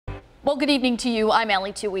Well, good evening to you. I'm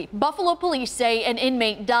Allie Tui. Buffalo police say an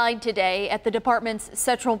inmate died today at the department's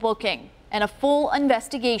central booking, and a full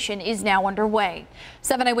investigation is now underway.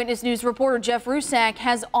 7 Eyewitness News reporter Jeff Rusak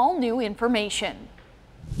has all new information.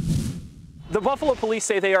 The Buffalo police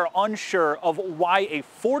say they are unsure of why a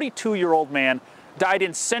 42-year-old man died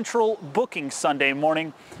in central booking Sunday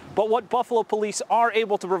morning. But what Buffalo police are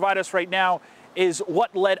able to provide us right now is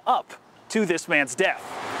what led up to this man's death.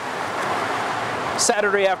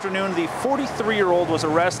 Saturday afternoon, the 43-year-old was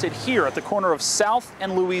arrested here at the corner of South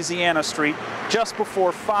and Louisiana Street just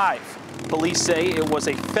before 5. Police say it was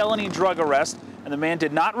a felony drug arrest, and the man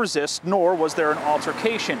did not resist, nor was there an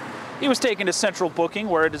altercation. He was taken to central booking,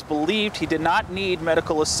 where it is believed he did not need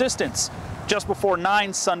medical assistance. Just before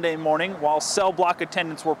 9 Sunday morning, while cell block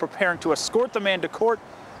attendants were preparing to escort the man to court,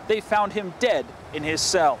 they found him dead in his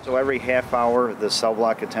cell. So every half hour, the cell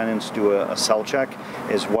block attendants do a cell check,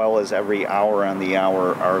 as well as every hour on the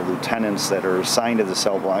hour, our lieutenants that are assigned to the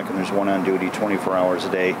cell block, and there's one on duty 24 hours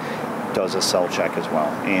a day, does a cell check as well.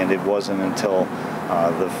 And it wasn't until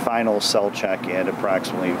the final cell check at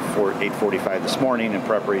approximately 8:45 this morning in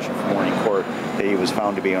preparation for morning court that he was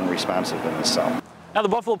found to be unresponsive in the cell. Now, the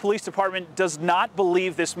Buffalo Police Department does not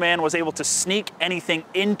believe this man was able to sneak anything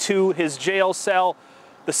into his jail cell.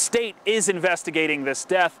 The state is investigating this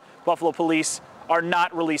death. Buffalo police are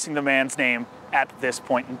not releasing the man's name at this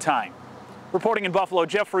point in time. Reporting in Buffalo,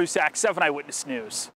 Jeff Rusak, 7 Eyewitness News.